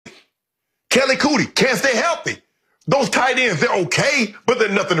Kelly Cootie can't stay healthy. Those tight ends, they're okay, but they're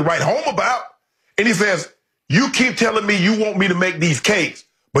nothing to write home about. And he says, you keep telling me you want me to make these cakes,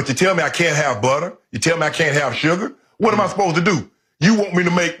 but you tell me I can't have butter. You tell me I can't have sugar. What am I supposed to do? You want me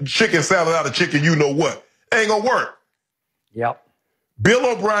to make chicken salad out of chicken, you know what? Ain't gonna work. Yep. Bill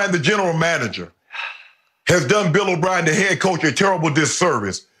O'Brien, the general manager, has done Bill O'Brien, the head coach, a terrible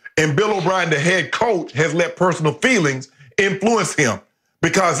disservice. And Bill O'Brien, the head coach, has let personal feelings influence him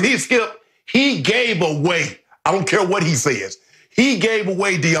because he gave away, I don't care what he says, he gave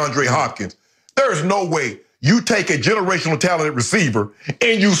away DeAndre Hopkins. There's no way you take a generational talented receiver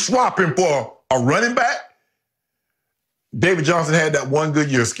and you swap him for a running back. David Johnson had that one good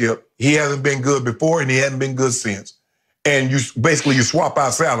year, Skip. He hasn't been good before and he hasn't been good since. And you swap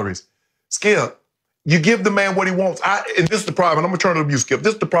out salaries. Skip, you give the man what he wants. And this is the problem, and I'm gonna turn it to you, Skip.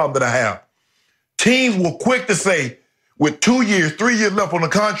 This is the problem that I have. Teams were quick to say, with 2 years, 3 years left on the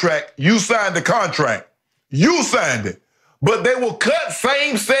contract, you signed the contract. You signed it. But they will cut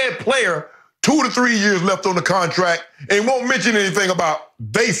same said player 2 to 3 years left on the contract and won't mention anything about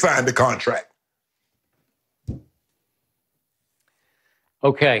they signed the contract.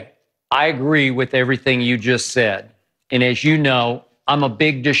 Okay, I agree with everything you just said. And as you know, I'm a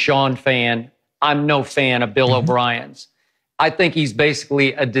big Deshaun fan. I'm no fan of Bill O'Brien's. I think he's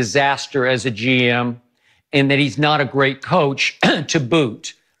basically a disaster as a GM and that he's not a great coach to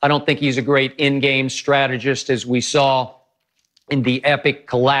boot. I don't think he's a great in-game strategist, as we saw in the epic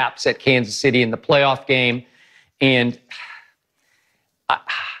collapse at Kansas City in the playoff game. And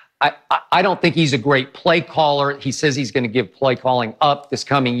I don't think he's a great play caller. He says he's going to give play calling up this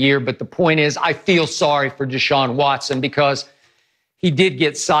coming year. But the point is, I feel sorry for Deshaun Watson because he did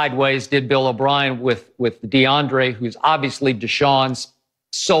get sideways, did Bill O'Brien, with DeAndre, who's obviously Deshaun's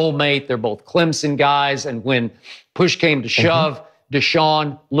soulmate. They're both Clemson guys. And when push came to shove,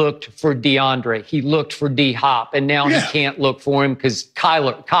 Deshaun looked for DeAndre. He looked for D-Hop. And now he can't look for him because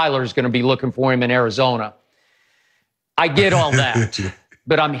Kyler's going to be looking for him in Arizona. I get all that.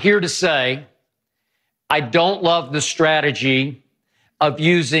 But I'm here to say I don't love the strategy of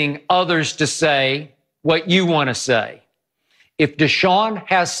using others to say what you want to say. If Deshaun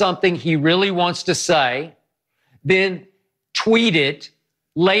has something he really wants to say, then tweet it,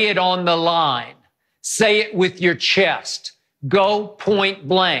 lay it on the line, say it with your chest, go point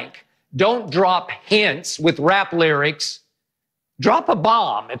blank. Don't drop hints with rap lyrics. Drop a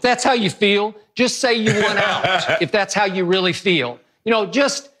bomb. If that's how you feel, just say you won out. If that's how you really feel. You know,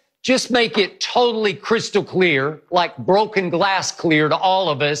 just make it totally crystal clear, like broken glass clear to all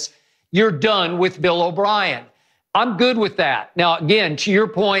of us. You're done with Bill O'Brien. I'm good with that. Now, again, to your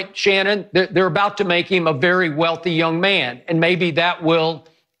point, Shannon, they're about to make him a very wealthy young man, and maybe that will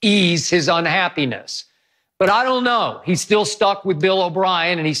ease his unhappiness. But I don't know. He's still stuck with Bill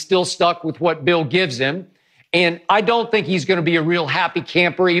O'Brien, and he's still stuck with what Bill gives him. And I don't think he's going to be a real happy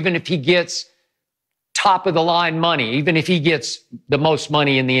camper, even if he gets top of the line money, even if he gets the most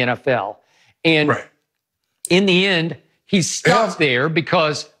money in the NFL. And in the end, he's stuck there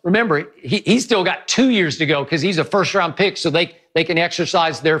because, remember, he's still got 2 years to go because he's a first-round pick, so they can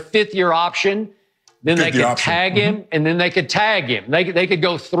exercise their fifth-year option. Then they could tag him, and then they could tag him. They could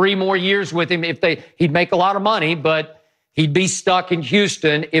go 3 more years with him if he'd make a lot of money, but he'd be stuck in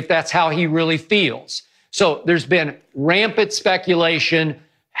Houston if that's how he really feels. So there's been rampant speculation.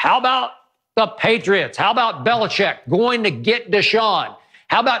 How about the Patriots? How about Belichick going to get Deshaun?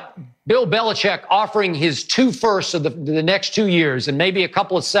 How about Bill Belichick offering his 2 firsts of the next 2 years and maybe a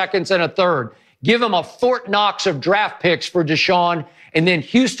couple of seconds and a third? Give him a Fort Knox of draft picks for Deshaun, and then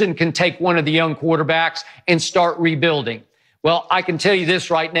Houston can take one of the young quarterbacks and start rebuilding. Well, I can tell you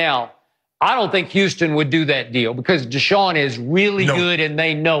this right now. I don't think Houston would do that deal because Deshaun is really good and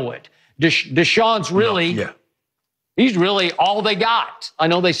they know it. Deshaun's really... He's really all they got. I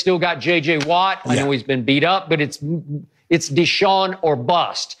know they still got J.J. Watt. I know he's been beat up, but it's Deshaun or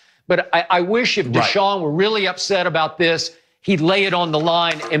bust. But I wish if Deshaun were really upset about this, he'd lay it on the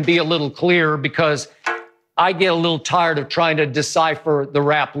line and be a little clearer because I get a little tired of trying to decipher the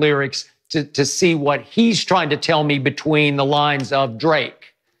rap lyrics to see what he's trying to tell me between the lines of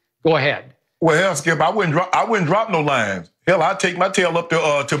Drake. Go ahead. Well, hell, Skip, I wouldn't drop no lines. Hell, I'd take my tail up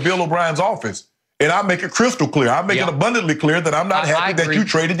to Bill O'Brien's office. And I make it crystal clear. I make it abundantly clear that I'm not happy that you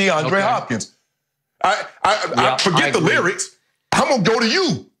traded DeAndre Hopkins. I forget the lyrics. I'm going to go to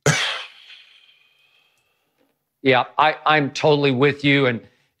you. Yeah, I'm totally with you. And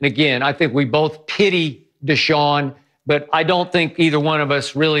again, I think we both pity Deshaun, but I don't think either one of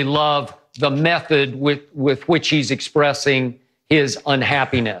us really love the method with which he's expressing his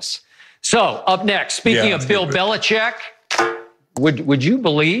unhappiness. So up next, speaking of Bill Belichick, would you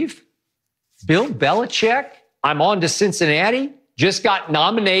believe Bill Belichick, I'm on to Cincinnati, just got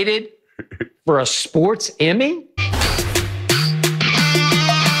nominated for a sports Emmy?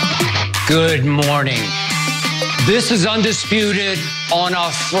 Good morning. This is Undisputed on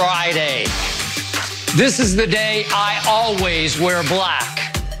a Friday. This is the day I always wear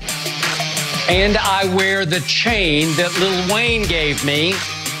black. And I wear the chain that Lil Wayne gave me,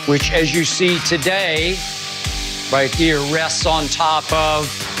 which, as you see today, right here, rests on top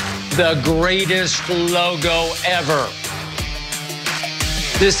of the greatest logo ever.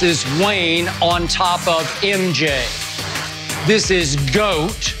 This is Wayne on top of MJ. This is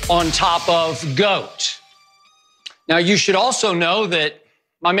GOAT on top of GOAT. Now, you should also know that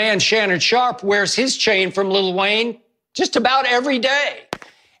my man Shannon Sharp wears his chain from Lil Wayne just about every day.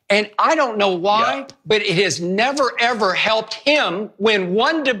 And I don't know why, but it has never, ever helped him win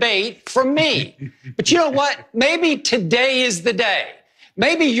one debate from me. But you know what? Maybe today is the day.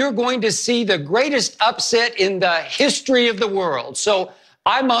 Maybe you're going to see the greatest upset in the history of the world. So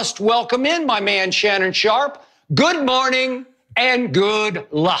I must welcome in my man Shannon Sharp. Good morning and good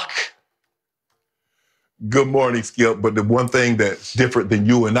luck. Good morning, Skip. But the one thing that's different than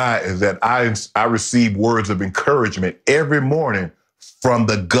you and I is that I receive words of encouragement every morning from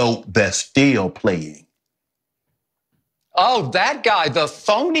the GOAT that's still playing. Oh, that guy, the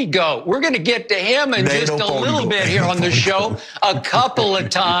phony GOAT. We're going to get to him in just a little bit here on the show a couple of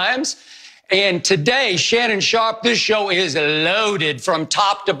times. And today, Shannon Sharp, this show is loaded from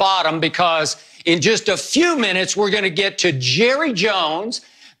top to bottom because in just a few minutes, we're going to get to Jerry Jones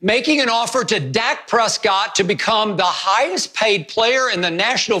making an offer to Dak Prescott to become the highest paid player in the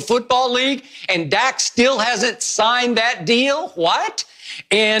National Football League. And Dak still hasn't signed that deal. What?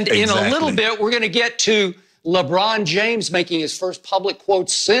 And in a little bit, we're going to get to LeBron James making his first public quote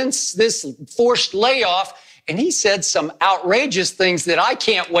since this forced layoff. And he said some outrageous things that I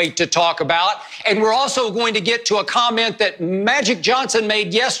can't wait to talk about. And we're also going to get to a comment that Magic Johnson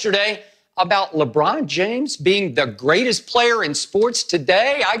made yesterday about LeBron James being the greatest player in sports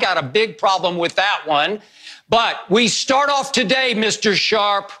today. I got a big problem with that one. But we start off today, Mr.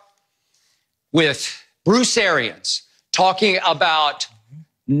 Sharp, with Bruce Arians talking about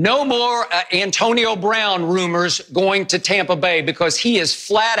no more Antonio Brown rumors going to Tampa Bay because he has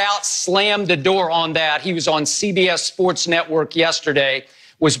flat out slammed the door on that. He was on CBS Sports Network yesterday,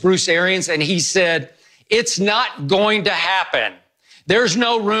 was Bruce Arians, and he said, it's not going to happen. There's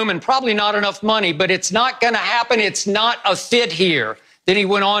no room and probably not enough money, but it's not going to happen. It's not a fit here. Then he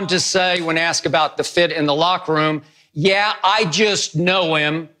went on to say, when asked about the fit in the locker room, yeah, I just know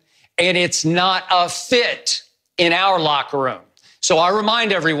him, and it's not a fit in our locker room. So I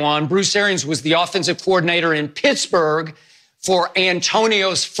remind everyone, Bruce Arians was the offensive coordinator in Pittsburgh for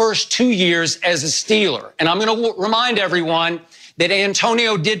Antonio's first 2 years as a Steeler. And I'm going to remind everyone that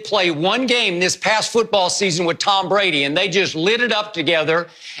Antonio did play one game this past football season with Tom Brady, and they just lit it up together,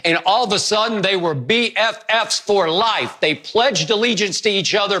 and all of a sudden they were BFFs for life. They pledged allegiance to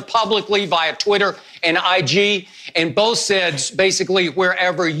each other publicly via Twitter and IG, and both said basically,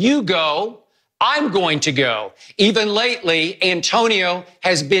 wherever you go, I'm going to go. Even lately, Antonio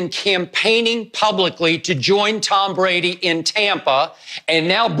has been campaigning publicly to join Tom Brady in Tampa, and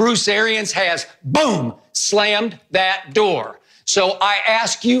now Bruce Arians has, boom, slammed that door. So I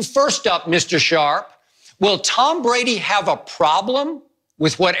ask you first up, Mr. Sharp, will Tom Brady have a problem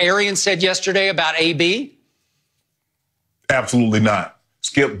with what Arians said yesterday about AB? Absolutely not.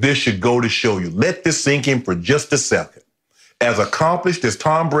 Skip, this should go to show you. Let this sink in for just a second. As accomplished as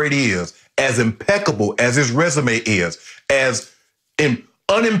Tom Brady is, as impeccable as his resume is, as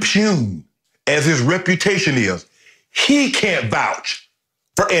unimpugned as his reputation is, he can't vouch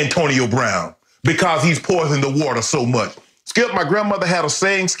for Antonio Brown because he's poisoned the water so much. Skip, my grandmother had a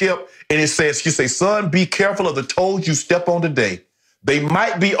saying, Skip, and it says, she say, son, be careful of the toes you step on today. They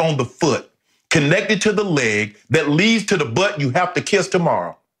might be on the foot, connected to the leg that leads to the butt you have to kiss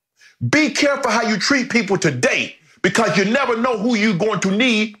tomorrow. Be careful how you treat people today because you never know who you're going to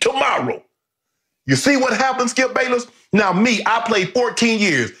need tomorrow. You see what happens, Skip Bayless? Now, me, I played 14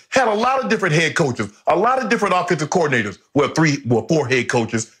 years, had a lot of different head coaches, a lot of different offensive coordinators. Well, 4 head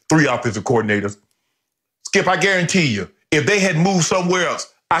coaches, 3 offensive coordinators. Skip, I guarantee you, if they had moved somewhere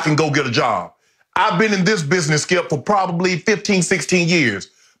else, I can go get a job. I've been in this business, Skip, for probably 15, 16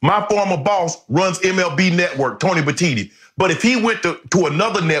 years. My former boss runs MLB Network, Tony Batiti. But if he went to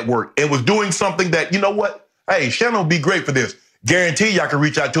another network and was doing something that, you know what? Hey, Shannon will be great for this. Guarantee you I can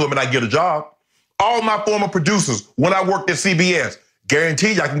reach out to him and I get a job. All my former producers, when I worked at CBS,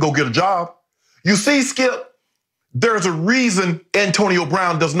 guarantee you I can go get a job. You see, Skip, there's a reason Antonio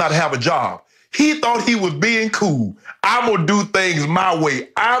Brown does not have a job. He thought he was being cool. I'm going to do things my way.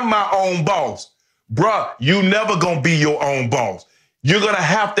 I'm my own boss. Bruh, you never going to be your own boss. You're going to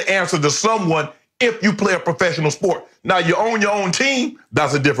have to answer to someone if you play a professional sport. Now, you own your own team,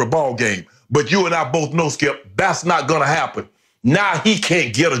 that's a different ball game. But you and I both know, Skip, that's not going to happen. Now he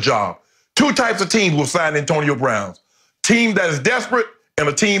can't get a job. Two types of teams will sign Antonio Brown. Team that is desperate and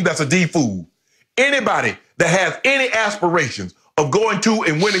a team that's a D-fool. Anybody that has any aspirations of going to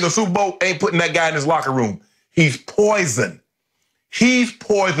and winning a Super Bowl ain't putting that guy in his locker room. He's poisoned. He's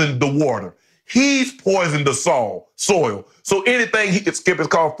poisoned the water. He's poisoned the soil. So anything he could skip is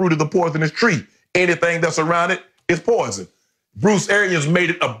called fruit of the poisonous tree. Anything that's around it is poison. Bruce Arians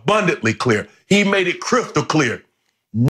made it abundantly clear. He made it crystal clear.